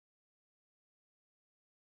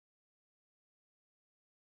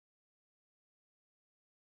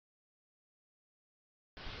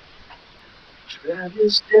Yo,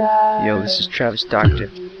 this is Travis Doctor.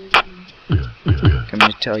 Coming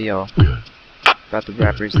to tell y'all about the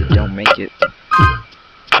rappers that don't make it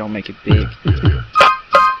big.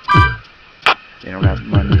 They don't have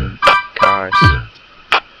money and cars.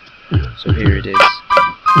 So here it is.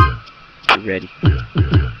 You ready?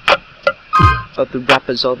 Of the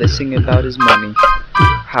rappers, all they sing about is money.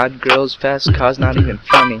 Hot girls, fast cars, not even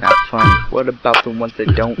funny. Not funny. What about the ones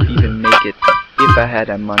that don't even make it? If I had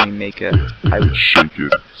a money maker, I would shake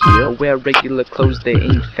it. I wear regular clothes, they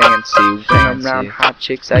ain't fancy. When I'm around hot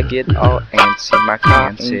chicks, I get all antsy. My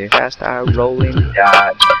car ain't fast, I roll in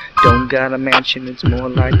Dodge. Don't got a mansion, it's more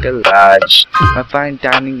like a lodge. My fine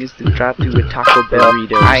dining is to drive through a Taco Bell.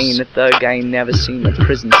 Burritos. I ain't a thug, I ain't never seen a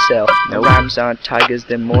prison cell. My rhymes aren't tigers,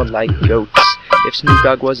 they're more like goats. If Snoop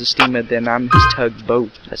Dogg was a steamer, then I'm his tugboat.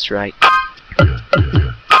 That's right.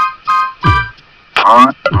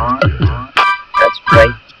 That's right.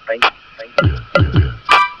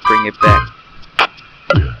 Bring it back.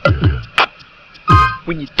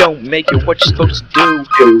 When you don't make it, what you supposed to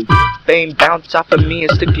do? Fame bounce off of me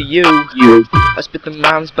and stick to you. I spit the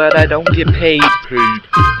rhymes, but I don't get paid.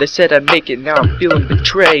 They said I'd make it, now I'm feeling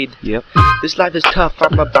betrayed. This life is tough,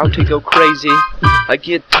 I'm about to go crazy. I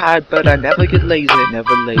get tired, but I never get lazy.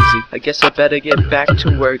 I guess I better get back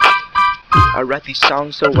to work. I write these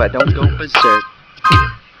songs so I don't go berserk.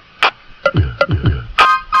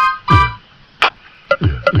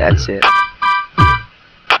 That's it.